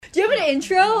Do you have an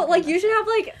intro? Like, you should have,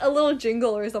 like, a little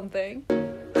jingle or something.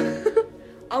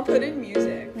 I'll put in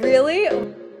music. Really?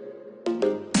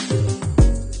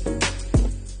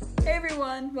 Hey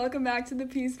everyone, welcome back to the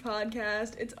Peace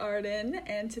Podcast. It's Arden,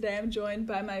 and today I'm joined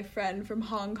by my friend from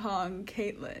Hong Kong,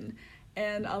 Caitlin,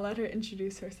 and I'll let her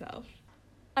introduce herself.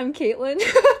 I'm Caitlin.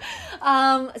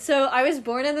 So I was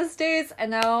born in the States, and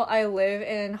now I live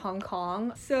in Hong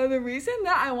Kong. So the reason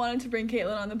that I wanted to bring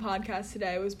Caitlin on the podcast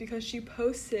today was because she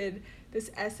posted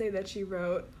this essay that she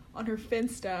wrote on her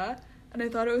Finsta, and I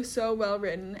thought it was so well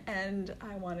written, and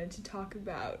I wanted to talk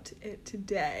about it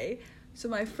today. So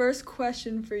my first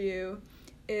question for you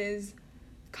is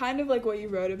kind of like what you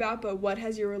wrote about, but what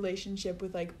has your relationship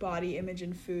with like body image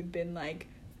and food been like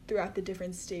throughout the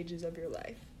different stages of your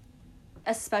life?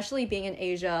 Especially being in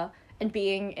Asia and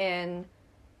being in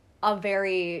a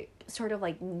very sort of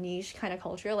like niche kind of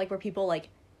culture, like where people like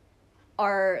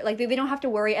are like they don't have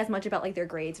to worry as much about like their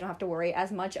grades, they don't have to worry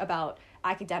as much about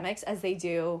academics as they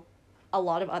do a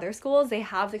lot of other schools. They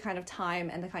have the kind of time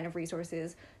and the kind of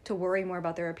resources to worry more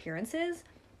about their appearances.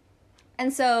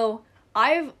 And so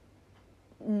I've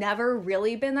never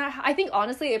really been that. I think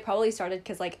honestly it probably started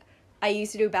because like I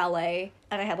used to do ballet,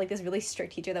 and I had, like, this really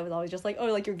strict teacher that was always just like, oh,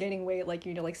 like, you're gaining weight, like,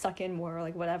 you know, like, suck in more, or,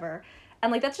 like, whatever.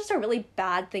 And, like, that's just a really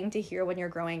bad thing to hear when you're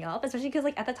growing up, especially because,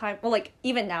 like, at the time, well, like,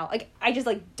 even now, like, I just,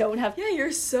 like, don't have... Yeah,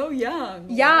 you're so young.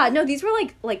 Yeah, no, these were,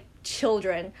 like,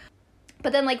 children.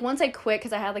 But then, like, once I quit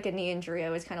because I had, like, a knee injury,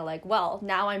 I was kind of like, well,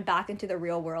 now I'm back into the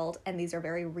real world, and these are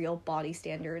very real body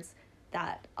standards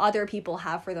that other people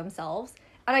have for themselves.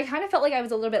 And I kind of felt like I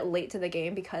was a little bit late to the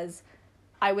game because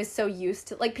I was so used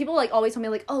to, like, people, like, always tell me,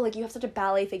 like, oh, like, you have such a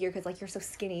ballet figure because, like, you're so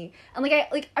skinny.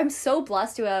 And, I'm so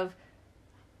blessed to have,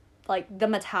 like, the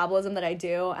metabolism that I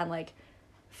do. And, like,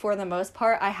 for the most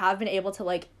part, I have been able to,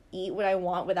 like, eat what I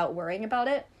want without worrying about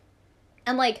it.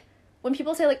 And, like, when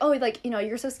people say, like, oh, like, you know,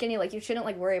 you're so skinny, like, you shouldn't,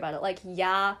 like, worry about it. Like,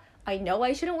 yeah, I know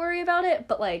I shouldn't worry about it.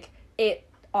 But, like, it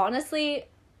honestly,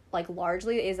 like,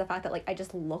 largely is the fact that, like, I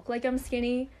just look like I'm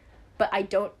skinny. But I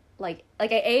don't. Like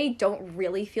I A, don't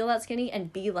really feel that skinny,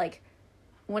 and B, like,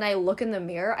 when I look in the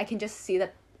mirror, I can just see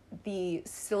that the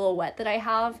silhouette that I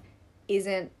have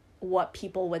isn't what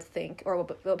people would think or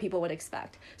what people would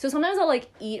expect. So sometimes I'll, like,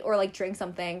 eat or, like, drink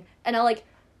something, and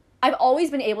I've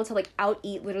always been able to, like,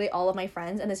 out-eat literally all of my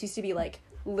friends, and this used to be, like,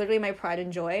 literally my pride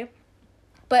and joy.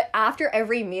 But after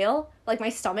every meal, like, my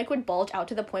stomach would bulge out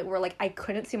to the point where, like, I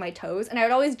couldn't see my toes, and I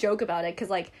would always joke about it, because,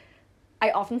 like, I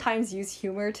oftentimes use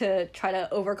humor to try to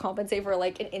overcompensate for,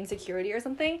 like, an insecurity or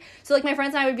something. So, like, my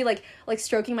friends and I would be, like,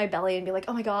 stroking my belly and be like,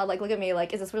 oh my god, like, look at me,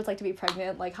 like, is this what it's like to be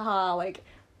pregnant? Like, haha, like,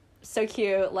 so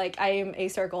cute, like, I am a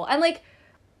circle. And, like,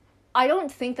 I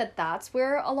don't think that that's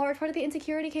where a large part of the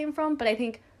insecurity came from, but I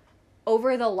think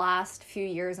over the last few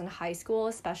years in high school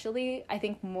especially, I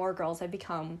think more girls have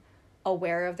become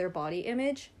aware of their body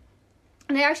image.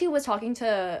 And I actually was talking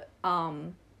to,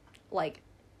 like,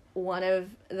 one of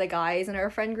the guys in our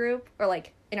friend group, or,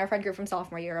 like, in our friend group from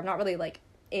sophomore year. I'm not really, like,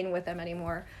 in with them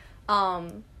anymore.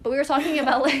 But we were talking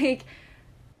about, like,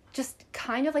 just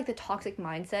kind of, like, the toxic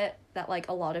mindset that, like,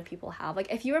 a lot of people have.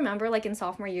 Like, if you remember, like, in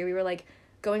sophomore year, we were, like,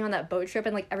 going on that boat trip,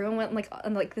 and, like, everyone went, like,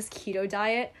 on, like, this keto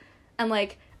diet, and,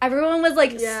 like, everyone was,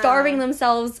 like, starving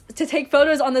themselves to take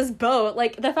photos on this boat.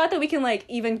 Like, the fact that we can, like,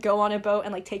 even go on a boat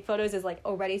and, like, take photos is, like,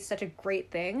 already such a great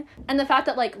thing. And the fact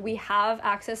that, like, we have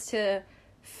access to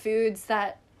foods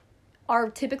that are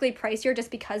typically pricier just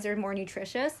because they're more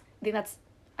nutritious. I think that's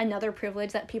another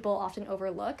privilege that people often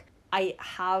overlook. I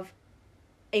have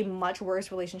a much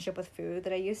worse relationship with food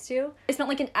than I used to. I spent,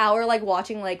 like, an hour, like,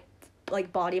 watching, like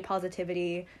body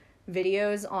positivity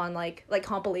videos on, like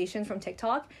compilations from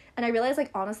TikTok, and I realized, like,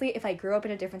 honestly, if I grew up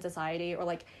in a different society, or,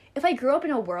 like, if I grew up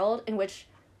in a world in which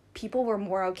people were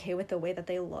more okay with the way that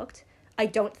they looked, I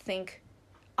don't think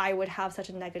I would have such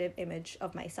a negative image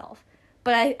of myself.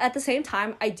 But at the same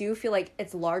time, I do feel like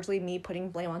it's largely me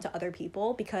putting blame onto other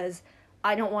people, because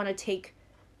I don't want to take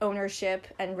ownership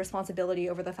and responsibility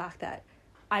over the fact that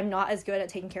I'm not as good at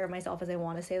taking care of myself as I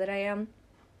want to say that I am.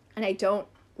 And I don't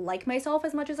like myself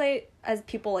as much as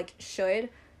people, like, should.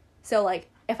 So, like,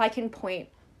 if I can point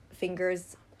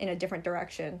fingers in a different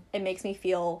direction, it makes me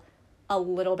feel a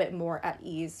little bit more at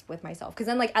ease with myself, because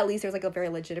then, like, at least there's, like, a very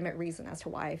legitimate reason as to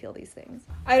why I feel these things.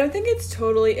 I don't think it's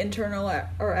totally internal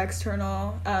or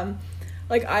external.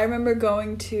 Like, I remember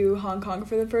going to Hong Kong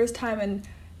for the first time, and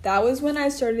that was when I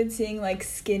started seeing, like,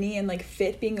 skinny and, like,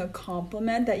 fit being a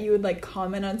compliment, that you would, like,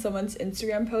 comment on someone's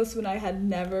Instagram post, when I had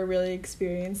never really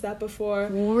experienced that before.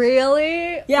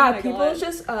 Really? Yeah, oh people's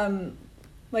just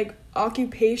like,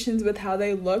 occupations with how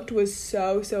they looked was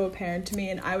so apparent to me,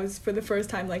 and I was, for the first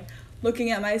time, like,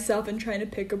 looking at myself and trying to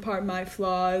pick apart my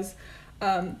flaws.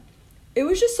 It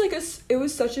was just like it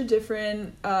was such a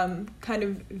different kind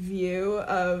of view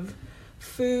of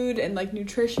food and like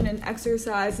nutrition and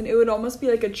exercise, and it would almost be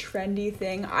like a trendy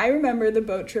thing. I remember the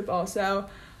boat trip also.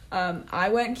 I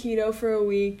went keto for a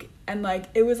week, and like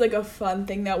it was like a fun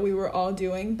thing that we were all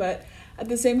doing, but at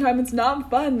the same time it's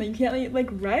not fun. Like, you can't eat like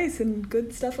rice and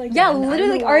good stuff like yeah, that. Yeah,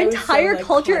 literally like our entire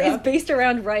culture is based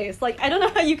around rice. Like, I don't know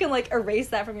how you can like erase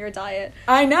that from your diet.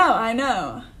 I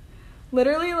know.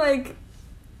 Literally, like,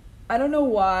 I don't know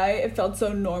why it felt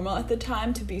so normal at the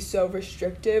time to be so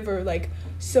restrictive or like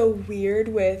so weird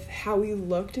with how we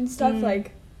looked and stuff.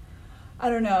 Like, I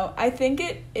don't know. I think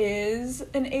it is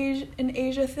an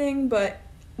Asia thing, but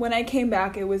when I came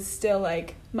back, it was still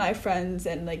like my friends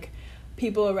and like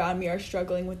people around me are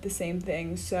struggling with the same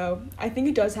thing. So I think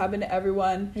it does happen to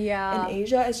everyone. Yeah. In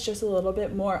Asia, it's just a little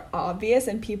bit more obvious,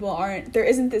 and there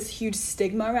isn't this huge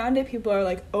stigma around it. People are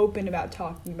like open about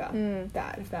talking about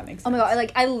that, if that makes sense. Oh my god,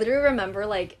 like I literally remember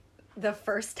like the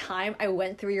first time I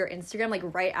went through your Instagram, like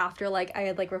right after like I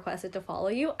had like requested to follow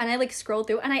you, and I like scrolled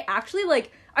through, and I actually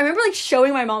like I remember like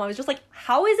showing my mom. I was just like,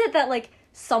 how is it that like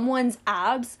someone's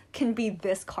abs can be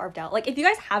this carved out? Like, if you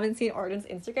guys haven't seen Arden's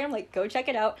Instagram, like go check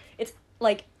it out. It's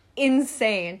like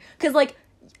insane, because like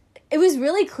it was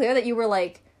really clear that you were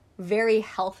like very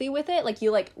healthy with it. Like, you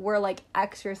like were like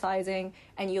exercising,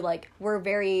 and you like were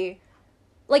very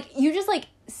like, you just like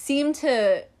seemed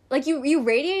to like you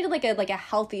radiated like a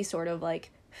healthy sort of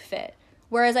like fit.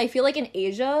 Whereas I feel like in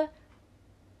Asia,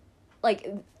 like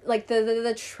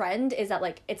the trend is that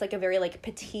like it's like a very like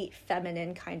petite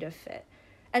feminine kind of fit.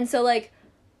 And so like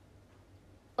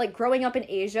growing up in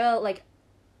Asia, like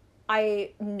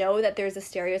I know that there's a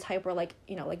stereotype where like,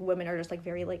 you know, like women are just like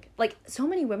very like so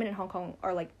many women in Hong Kong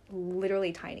are like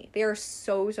literally tiny. They are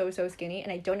so skinny,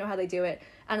 and I don't know how they do it.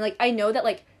 And like I know that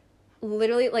like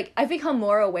literally like I've become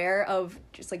more aware of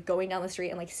just like going down the street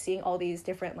and like seeing all these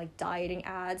different like dieting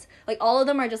ads. Like all of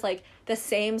them are just like the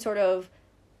same sort of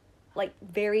like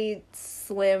very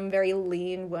slim, very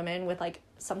lean woman with like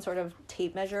some sort of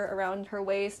tape measure around her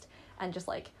waist, and just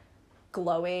like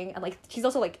glowing, and like she's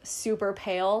also like super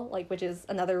pale, like, which is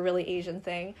another really Asian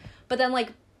thing. But then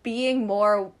like being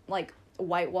more like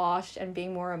whitewashed and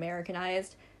being more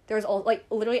Americanized, there's all like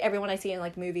literally everyone I see in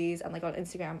like movies and like on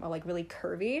Instagram are like really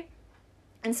curvy.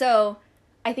 And so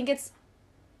I think it's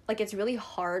like it's really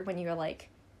hard when you're like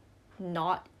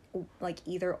not like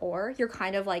either or. You're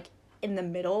kind of like in the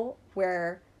middle,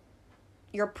 where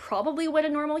you're probably what a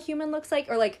normal human looks like,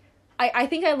 or like I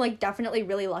think I'm like definitely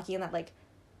really lucky in that like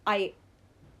I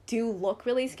do look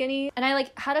really skinny. And I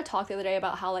like had a talk the other day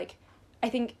about how like I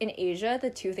think in Asia the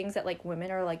two things that like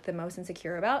women are like the most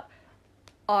insecure about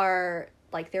are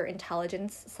like their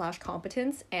intelligence /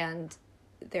 competence and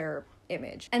their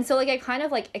image. And so like I kind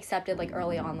of like accepted like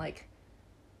early on like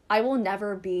I will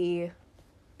never be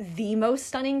the most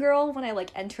stunning girl when I like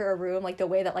enter a room, like the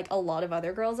way that like a lot of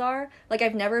other girls are. Like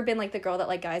I've never been like the girl that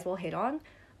like guys will hit on,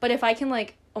 but if I can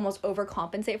like almost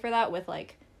overcompensate for that with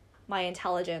like my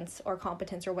intelligence or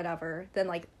competence or whatever, then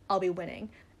like I'll be winning.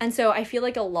 And so I feel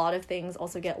like a lot of things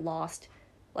also get lost,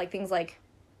 like things like,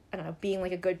 I don't know, being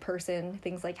like a good person,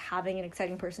 things like having an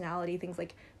exciting personality, things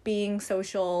like being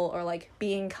social or like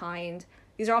being kind.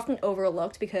 These are often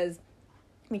overlooked because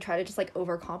we try to just like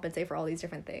overcompensate for all these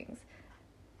different things.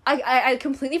 I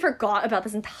completely forgot about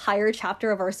this entire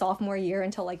chapter of our sophomore year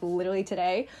until like literally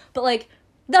today. But like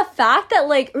the fact that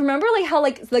like, remember like how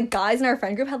like the guys in our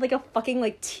friend group had like a fucking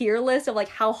like tier list of like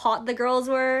how hot the girls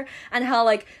were, and how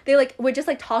like they like would just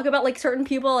like talk about like certain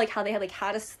people, like how they had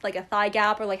a thigh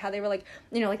gap, or like how they were like,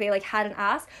 you know, like they like had an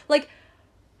ass. Like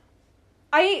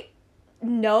I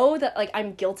know that like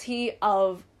I'm guilty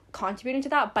of contributing to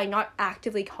that by not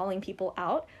actively calling people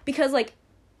out, because like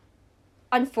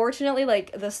unfortunately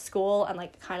like the school and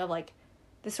like kind of like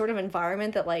the sort of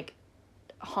environment that like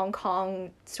Hong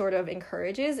Kong sort of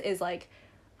encourages is like,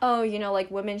 oh, you know, like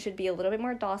women should be a little bit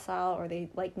more docile, or they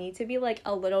like need to be like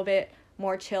a little bit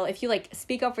more chill. If you like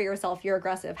speak up for yourself, you're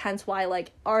aggressive. Hence why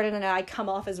like Arden and I come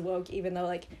off as woke, even though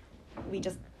like we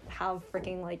just have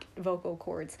freaking like vocal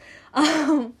cords.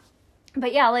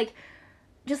 But yeah, like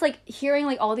just like hearing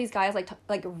like all these guys like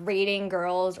like rating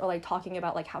girls, or like talking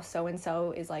about like how so and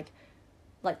so is like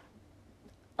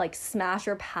smash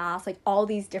or pass, like all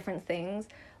these different things.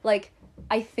 Like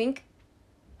I think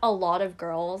a lot of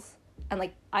girls, and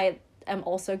like I am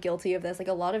also guilty of this, like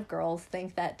a lot of girls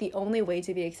think that the only way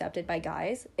to be accepted by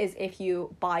guys is if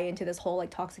you buy into this whole like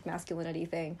toxic masculinity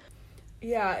thing.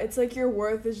 Yeah, it's like your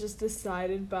worth is just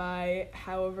decided by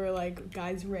however like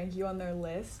guys rank you on their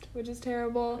list, which is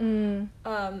terrible.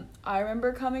 I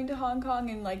remember coming to Hong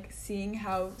Kong and like seeing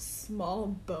how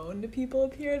small boned people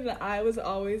appeared, and I was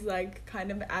always like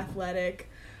kind of athletic.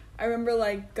 I remember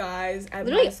like guys at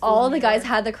Literally my school all in the New guys York-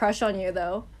 had the crush on you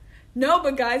though. No,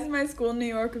 but guys in my school in New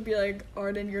York would be like,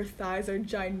 Arden, your thighs are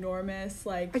ginormous.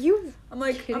 Like, Are you I'm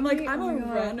like, kidding me? I'm Oh a my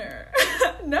God. runner.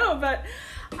 No, but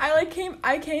I came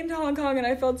to Hong Kong and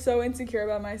I felt so insecure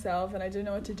about myself and I didn't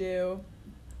know what to do.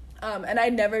 And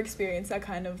I'd never experienced that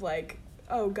kind of like,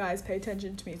 oh, guys pay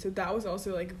attention to me. So that was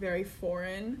also like very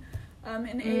foreign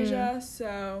in Asia.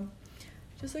 So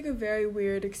just like a very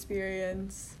weird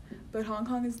experience. But Hong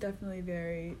Kong is definitely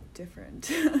very different.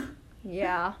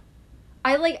 Yeah.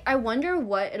 I wonder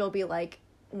what it'll be like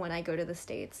when I go to the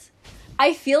States.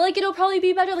 I feel like it'll probably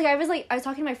be better. Like I was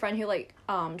talking to my friend who like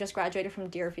just graduated from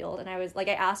Deerfield, and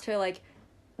I asked her like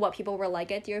what people were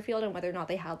like at Deerfield and whether or not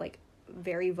they had like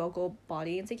very vocal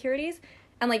body insecurities.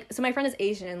 And like so my friend is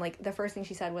Asian, and like the first thing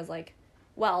she said was like,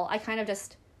 well, I kind of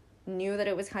just knew that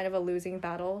it was kind of a losing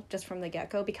battle just from the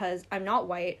get-go because I'm not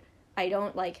white.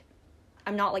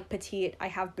 I'm not like petite. I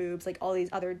have boobs, like all these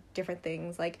other different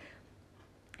things. Like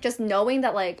just knowing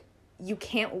that like you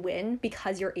can't win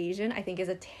because you're Asian, I think is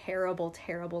a terrible,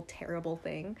 terrible, terrible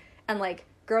thing. And like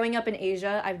growing up in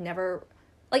Asia, I've never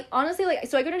like honestly like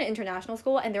so I go to an international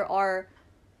school, and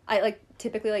I like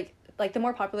typically like the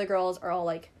more popular girls are all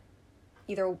like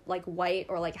either like white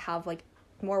or like have like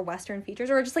more Western features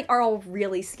or just like are all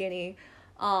really skinny.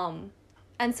 And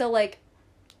so like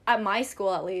at my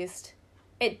school at least,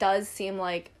 it does seem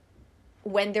like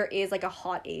when there is like a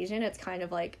hot Asian, it's kind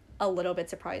of like a little bit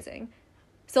surprising.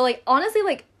 So like honestly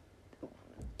like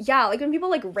yeah, like when people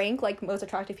like rank like most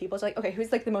attractive people, it's like okay,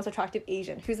 who's like the most attractive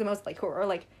Asian? Who's the most like who are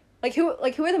who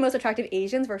are the most attractive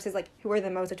Asians versus like who are the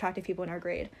most attractive people in our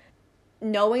grade?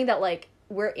 Knowing that like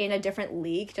we're in a different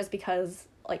league just because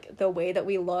like the way that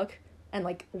we look and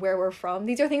like where we're from,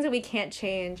 these are things that we can't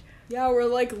change. Yeah, we're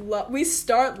like we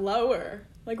start lower.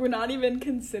 Like we're not even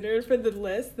considered for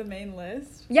the main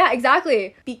list. Yeah,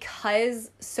 exactly.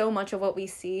 Because so much of what we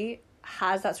see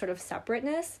has that sort of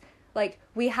separateness. Like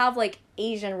we have like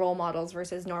Asian role models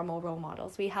versus normal role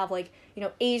models. We have like, you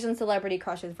know, Asian celebrity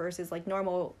crushes versus like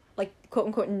normal, like quote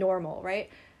unquote normal, right?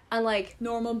 And like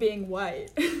Normal being white.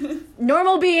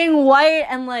 normal being white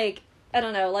and like I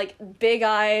don't know, like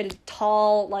big-eyed,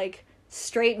 tall, like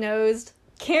straight-nosed.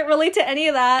 Can't relate to any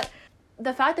of that.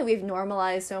 The fact that we've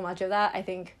normalized so much of that, I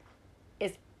think,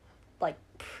 is like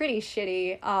pretty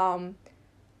shitty.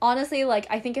 Honestly, like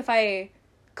I think if I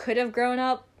could have regrown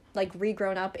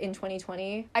up in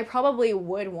 2020, I probably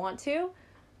would want to,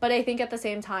 but I think at the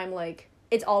same time, like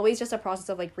it's always just a process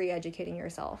of like re-educating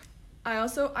yourself. I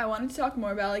wanted to talk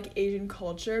more about like Asian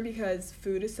culture because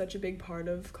food is such a big part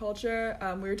of culture.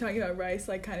 We were talking about rice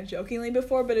like kind of jokingly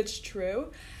before, but it's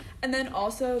true. And then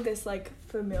also this like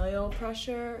familial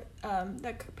pressure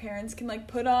that parents can like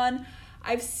put on.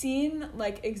 I've seen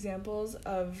like examples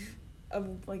of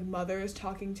like mothers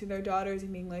talking to their daughters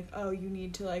and being like, oh, you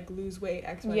need to like lose weight,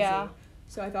 XYZ. Yeah.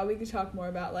 So I thought we could talk more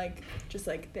about like just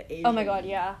like the Asian Oh my god,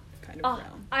 yeah. kind of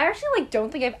realm. I actually like don't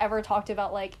think I've ever talked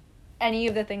about like any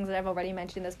of the things that I've already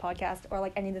mentioned in this podcast or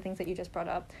like any of the things that you just brought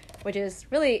up, which is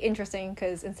really interesting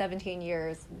because in 17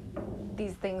 years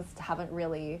these things haven't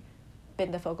really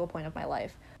been the focal point of my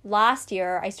life. Last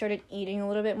year I started eating a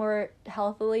little bit more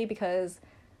healthily because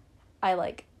I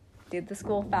like did the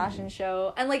school fashion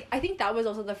show, and like I think that was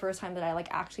also the first time that I like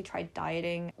actually tried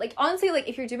dieting. Like honestly, like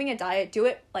if you're doing a diet, do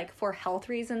it like for health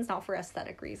reasons, not for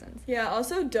aesthetic reasons. Yeah,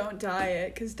 also don't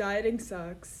diet because dieting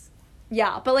sucks.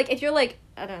 Yeah, but like if you're like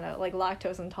I don't know, like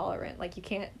lactose intolerant, like you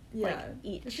can't like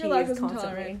eat if cheese you're lactose constantly.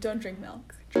 intolerant, don't drink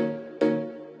milk.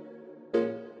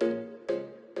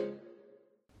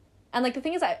 And like the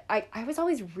thing is I was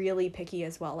always really picky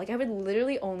as well. Like I would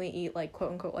literally only eat like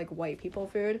quote unquote like white people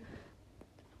food.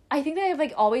 I think that I've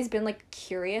like always been like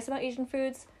curious about Asian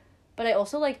foods, but I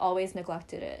also like always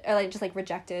neglected it or like just like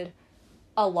rejected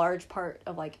a large part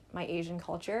of like my Asian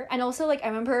culture. And also like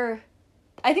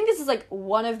I think this is like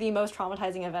one of the most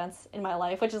traumatizing events in my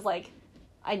life, which is like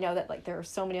I know that like there are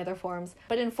so many other forms,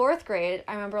 but in 4th grade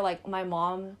I remember like my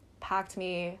mom packed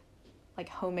me like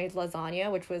homemade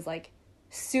lasagna, which was like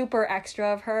super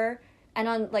extra of her, and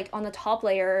on the top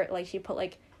layer like she put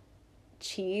like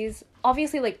cheese.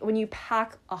 Obviously like when you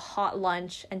pack a hot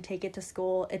lunch and take it to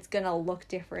school, it's gonna look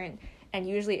different, and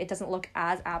usually it doesn't look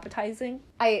as appetizing.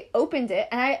 I opened it,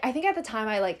 and I think at the time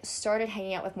I like started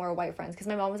hanging out with more white friends because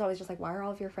my mom was always just like, why are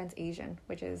all of your friends Asian,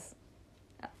 which is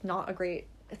not a great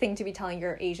thing to be telling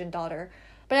your Asian daughter.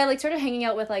 But I like started hanging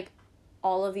out with like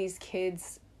all of these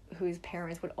kids whose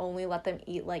parents would only let them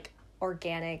eat, like,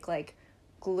 organic, like,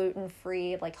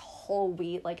 gluten-free, like, whole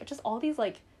wheat, like, just all these,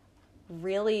 like,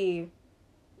 really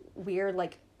weird,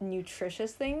 like,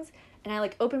 nutritious things. And I,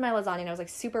 like, opened my lasagna and I was, like,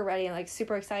 super ready and, like,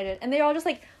 super excited. And they all just,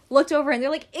 like, looked over and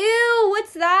they're like, ew,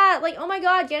 what's that? Like, oh my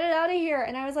God, get it out of here.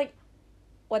 And I was like,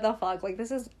 what the fuck? Like,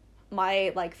 this is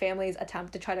my, like, family's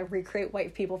attempt to try to recreate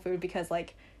white people food because,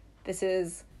 like, this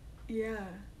is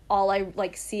all I,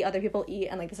 like, see other people eat,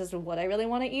 and, like, this is what I really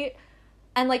want to eat.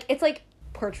 And, like, it's, like,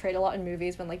 portrayed a lot in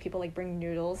movies when, like, people, like, bring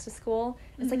noodles to school.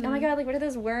 It's like, oh my God, like, what are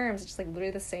those worms? It's just, like,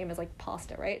 literally the same as, like,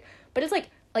 pasta, right? But it's, like,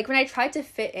 when I tried to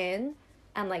fit in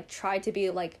and, like, tried to be,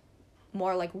 like,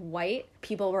 more, like, white,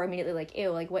 people were immediately like, ew,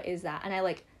 like, what is that? And I,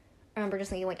 like, I remember just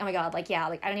thinking, like, oh my God, like, yeah,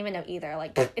 like, I don't even know either,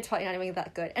 like, it's probably not even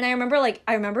that good. And I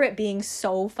remember it being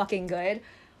so fucking good,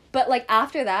 but, like,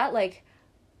 after that, like,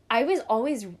 I was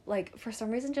always, like, for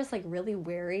some reason just, like, really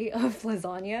wary of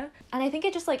lasagna. And I think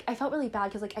it just, like, I felt really bad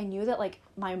because, like, I knew that, like,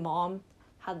 my mom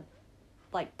had,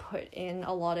 like, put in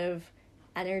a lot of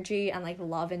energy and, like,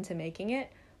 love into making it,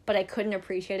 but I couldn't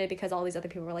appreciate it because all these other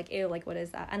people were like, ew, like, what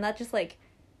is that? And that just, like,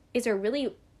 is a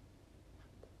really,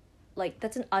 like,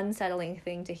 that's an unsettling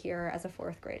thing to hear as a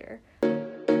 4th grader.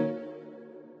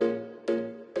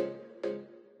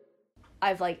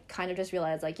 I've, like, kind of just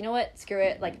realized, like, you know what, screw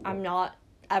it, like, I'm not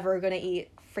ever gonna eat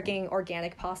freaking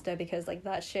organic pasta because, like,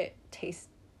 that shit tastes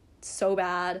so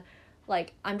bad.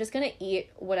 Like, I'm just gonna eat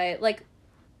what I, like,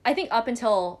 I think up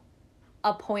until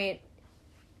a point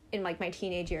in, like, my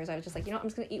teenage years, I was just like, you know what, I'm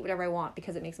just gonna eat whatever I want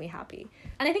because it makes me happy.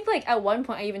 And I think, like, at one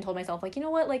point I even told myself, like, you know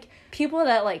what, like, people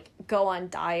that, like, go on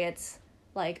diets,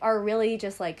 like, are really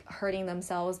just, like, hurting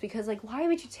themselves because, like, why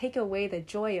would you take away the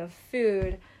joy of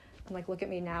food? And, like, look at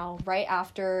me now. Right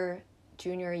after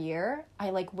junior year, I,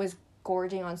 like, was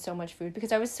gorging on so much food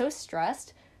because I was so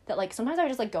stressed that, like, sometimes I would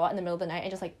just, like, go out in the middle of the night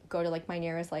and just, like, go to, like, my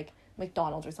nearest, like,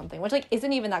 McDonald's or something, which, like,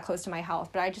 isn't even that close to my house,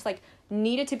 but I just, like,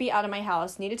 needed to be out of my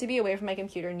house, needed to be away from my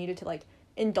computer, needed to, like,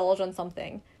 indulge on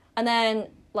something. And then,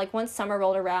 like, once summer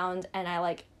rolled around and I,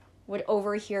 like, would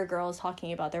overhear girls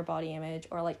talking about their body image,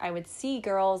 or, like, I would see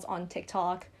girls on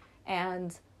TikTok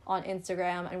and on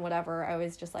Instagram and whatever, I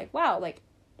was just like, wow, like,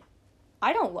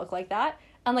 I don't look like that.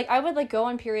 And, like, I would, like, go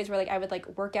on periods where, like, I would,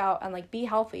 like, work out and, like, be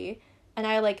healthy. And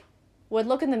I, like, would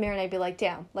look in the mirror and I'd be like,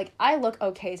 damn, like, I look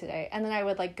okay today. And then I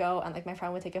would, like, go and, like, my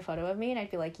friend would take a photo of me and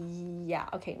I'd be like, yeah,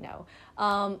 okay, no.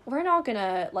 We're not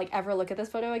gonna, like, ever look at this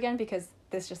photo again because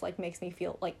this just, like, makes me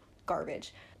feel like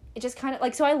garbage. It just kind of,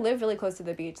 like, so I live really close to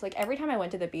the beach. Like, every time I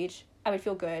went to the beach, I would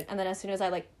feel good. And then as soon as I,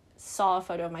 like, saw a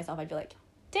photo of myself, I'd be like,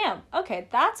 damn, okay,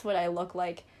 that's what I look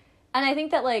like. And I think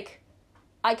that, like,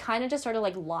 I kind of just started,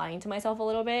 like, lying to myself a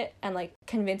little bit and, like,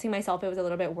 convincing myself it was a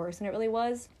little bit worse than it really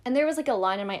was. And there was, like, a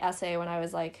line in my essay when I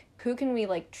was like, who can we,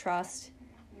 like, trust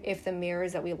if the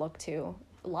mirrors that we look to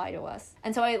lie to us?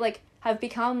 And so I, like, have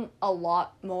become a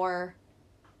lot more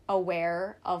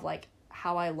aware of, like,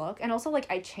 how I look. And also, like,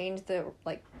 I changed the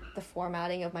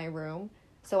formatting of my room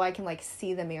so I can, like,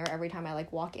 see the mirror every time I,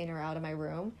 like, walk in or out of my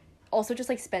room. Also just,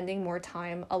 like, spending more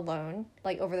time alone,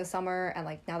 like, over the summer and,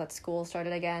 like, now that school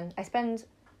started again, I spend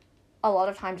a lot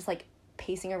of time just, like,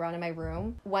 pacing around in my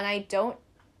room. When I don't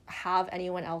have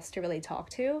anyone else to really talk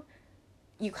to,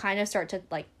 you kind of start to,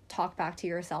 like, talk back to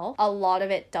yourself. A lot of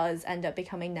it does end up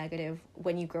becoming negative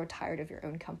when you grow tired of your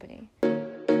own company.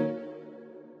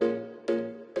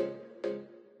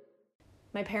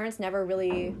 My parents never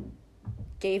really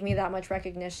gave me that much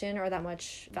recognition or that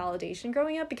much validation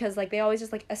growing up because, like, they always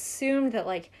just, like, assumed that,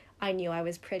 like, I knew I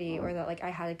was pretty or that, like, I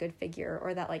had a good figure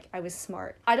or that, like, I was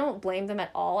smart. I don't blame them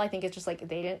at all. I think it's just, like,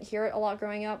 they didn't hear it a lot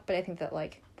growing up, but I think that,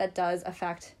 like, that does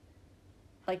affect,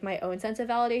 like, my own sense of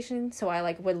validation. So I,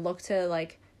 like, would look to,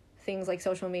 like, things like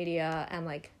social media and,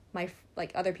 like, my,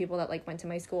 like, other people that, like, went to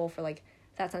my school for, like,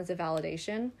 that sense of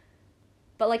validation.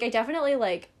 But, like, I definitely,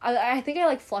 like, I think I,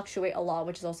 like, fluctuate a lot,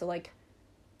 which is also, like,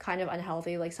 kind of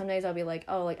unhealthy. Like, some days I'll be like,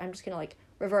 oh, like, I'm just gonna, like,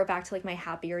 revert back to, like, my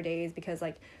happier days because,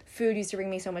 like, food used to bring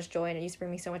me so much joy and it used to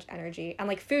bring me so much energy. And,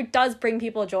 like, food does bring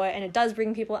people joy and it does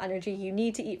bring people energy. You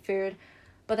need to eat food.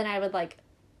 But then I would, like,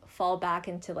 fall back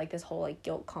into, like, this whole, like,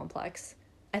 guilt complex.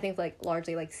 I think, like,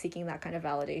 largely, like, seeking that kind of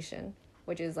validation,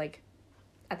 which is, like,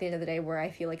 at the end of the day where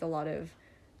I feel like a lot of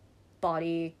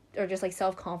body or just, like,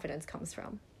 self-confidence comes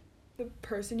from. The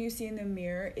person you see in the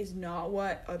mirror is not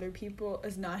how other people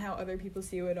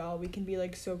see you at all. We can be,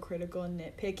 like, so critical and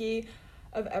nitpicky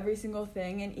of every single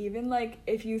thing, and even, like,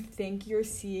 if you think you're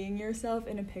seeing yourself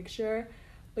in a picture,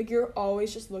 like, you're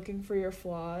always just looking for your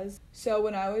flaws. So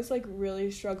when I was, like,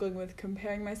 really struggling with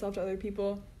comparing myself to other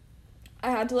people, I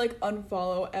had to, like,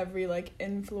 unfollow every, like,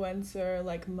 influencer,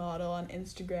 like, model on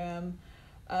Instagram.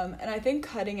 And I think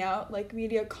cutting out, like,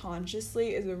 media consciously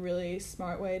is a really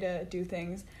smart way to do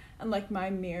things. And, like, my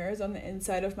mirror is on the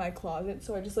inside of my closet,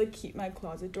 so I just, like, keep my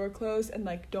closet door closed and,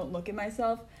 like, don't look at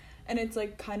myself. And it's,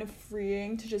 like, kind of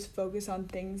freeing to just focus on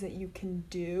things that you can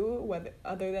do,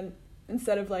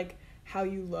 instead of, like, how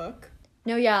you look.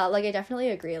 No, yeah, like, I definitely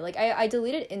agree. Like, I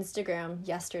deleted Instagram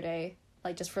yesterday,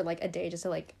 like, just for, like, a day, just to,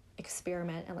 like,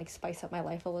 experiment and, like, spice up my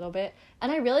life a little bit.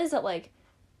 And I realized that, like,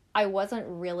 I wasn't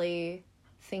really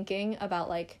thinking about,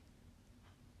 like,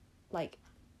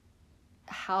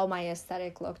 how my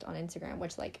aesthetic looked on Instagram,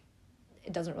 which, like,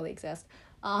 it doesn't really exist.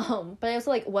 But I also,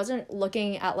 like, wasn't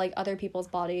looking at, like, other people's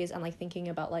bodies and, like, thinking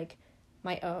about, like,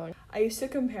 my own. I used to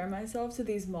compare myself to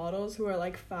these models who are,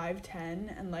 like,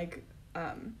 5'10" and, like,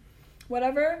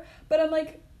 whatever. But I'm,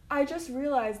 like, I just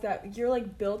realized that you're,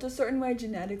 like, built a certain way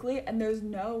genetically, and there's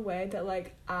no way that,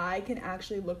 like, I can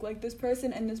actually look like this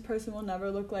person, and this person will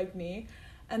never look like me.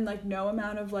 And, like, no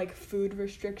amount of, like, food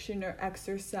restriction or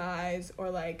exercise or,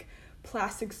 like,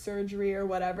 plastic surgery or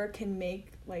whatever can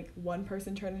make, like, one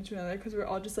person turn into another, because we're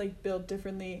all just, like, built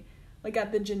differently, like,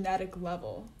 at the genetic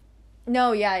level.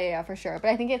 No, yeah, for sure. But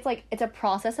I think it's, like, it's a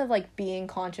process of, like, being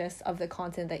conscious of the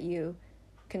content that you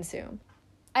consume.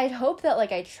 I'd hope that,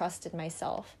 like, I trusted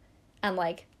myself. And,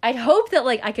 like, I'd hope that,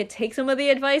 like, I could take some of the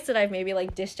advice that I've maybe,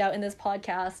 like, dished out in this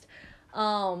podcast.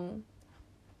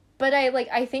 But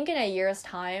I think in a year's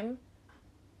time,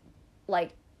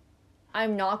 like,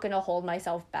 I'm not going to hold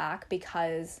myself back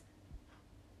because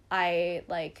I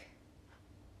think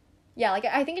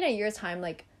in a year's time,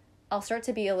 like, I'll start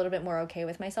to be a little bit more okay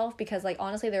with myself because, like,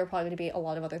 honestly, there are probably going to be a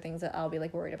lot of other things that I'll be,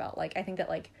 like, worried about. Like, I think that,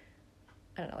 like,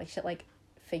 I don't know, like, shit, like,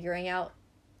 figuring out,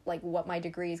 like, what my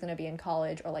degree is going to be in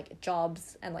college, or, like,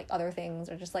 jobs and, like, other things,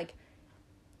 or just, like,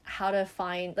 how to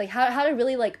find, like, how to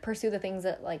really, like, pursue the things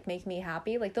that, like, make me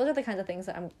happy. Like, those are the kinds of things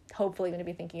that I'm hopefully going to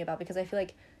be thinking about, because I feel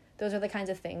like those are the kinds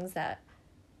of things that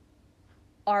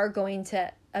are going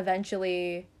to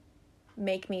eventually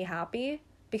make me happy,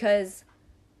 because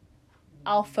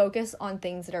I'll focus on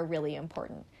things that are really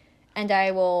important, and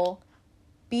I will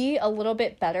be a little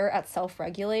bit better at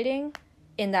self-regulating,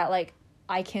 in that, like,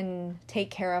 I can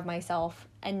take care of myself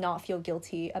and not feel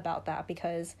guilty about that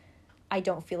because I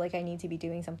don't feel like I need to be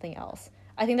doing something else.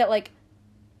 I think that, like,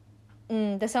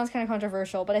 this sounds kind of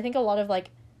controversial, but I think a lot of,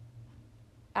 like,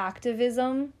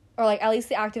 activism, or, like, at least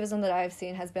the activism that I've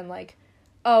seen, has been, like,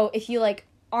 oh, if you, like,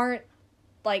 aren't,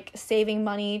 like, saving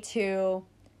money to,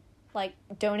 like,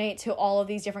 donate to all of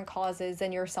these different causes,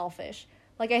 then you're selfish.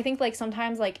 Like, I think, like,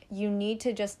 sometimes, like, you need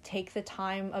to just take the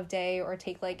time of day, or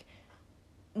take, like,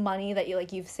 money that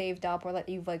you've saved up, or that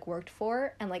you've, like, worked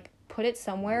for, and, like, put it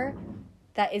somewhere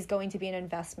that is going to be an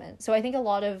investment. So I think a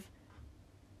lot of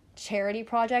charity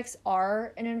projects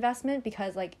are an investment,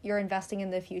 because, like, you're investing in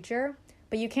the future,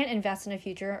 but you can't invest in a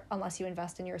future unless you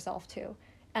invest in yourself too.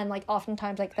 And, like,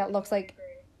 oftentimes, like, that looks like,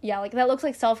 yeah, like, that looks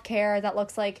like self-care, that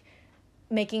looks like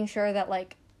making sure that,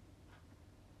 like,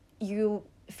 you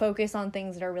focus on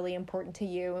things that are really important to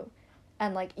you,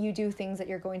 and, like, you do things that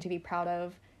you're going to be proud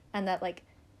of, and that, like,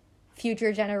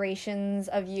 future generations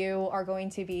of you are going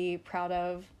to be proud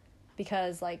of,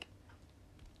 because, like,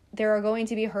 there are going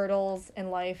to be hurdles in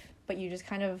life, but you just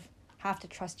kind of have to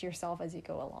trust yourself as you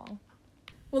go along.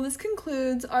 Well, this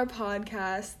concludes our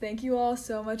podcast. Thank you all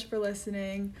so much for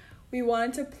listening. We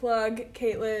wanted to plug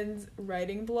Caitlin's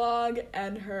writing blog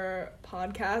and her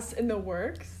podcast in the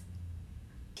works.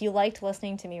 If you liked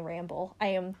listening to me ramble, I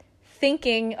am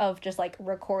thinking of just, like,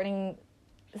 recording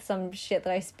some shit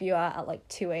that I spew out at, like,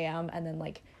 2 a.m. and then,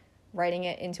 like, writing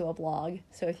it into a blog.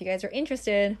 So if you guys are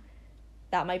interested,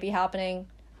 that might be happening.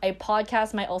 A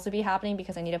podcast might also be happening,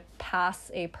 because I need to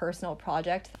pass a personal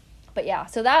project. But yeah,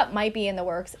 so that might be in the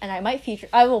works, and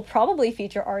I will probably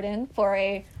feature Arden for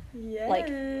a Yay. Like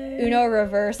Uno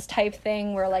reverse type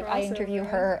thing, where, like, Crossover. I interview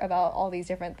her about all these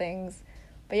different things.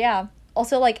 But yeah,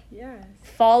 also, like, Yes.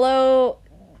 follow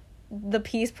the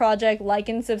Peace Project, like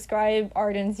and subscribe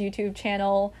Arden's YouTube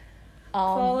channel.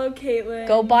 Follow Caitlin.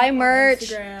 Go buy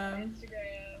merch. Instagram.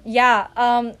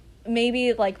 Yeah,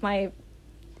 maybe, like, my,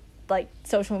 like,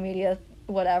 social media,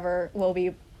 whatever, will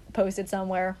be posted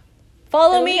somewhere.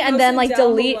 Follow It'll me, be and then, like, posted down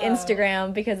delete below.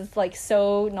 Instagram, because it's, like,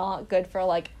 so not good for,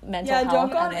 like, mental Yeah, health.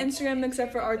 don't go on and, like, Instagram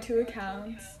except for our 2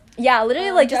 accounts. Yeah,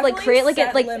 literally, like, just, like, Definitely create, like,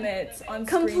 set a, like, limits on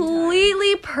screen time.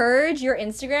 completely purge your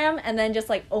Instagram, and then just,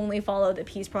 like, only follow the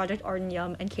Peace Project, Arden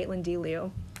Yum, and Caitlin D.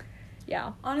 Liu.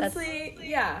 Yeah. Honestly,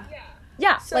 yeah.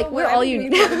 Yeah, So like, we're what all I'm you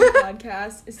doing need. for the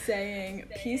podcast is saying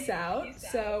peace out,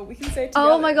 so we can say it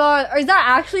together. Oh my god, is that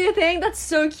actually a thing? That's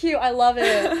so cute. I love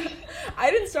it.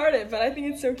 I didn't start it, but I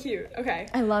think it's so cute. Okay.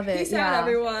 I love it. Peace yeah. out,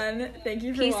 everyone. Thank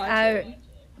you for Peace watching. out.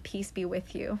 Peace be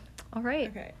with you. All right.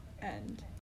 Okay, and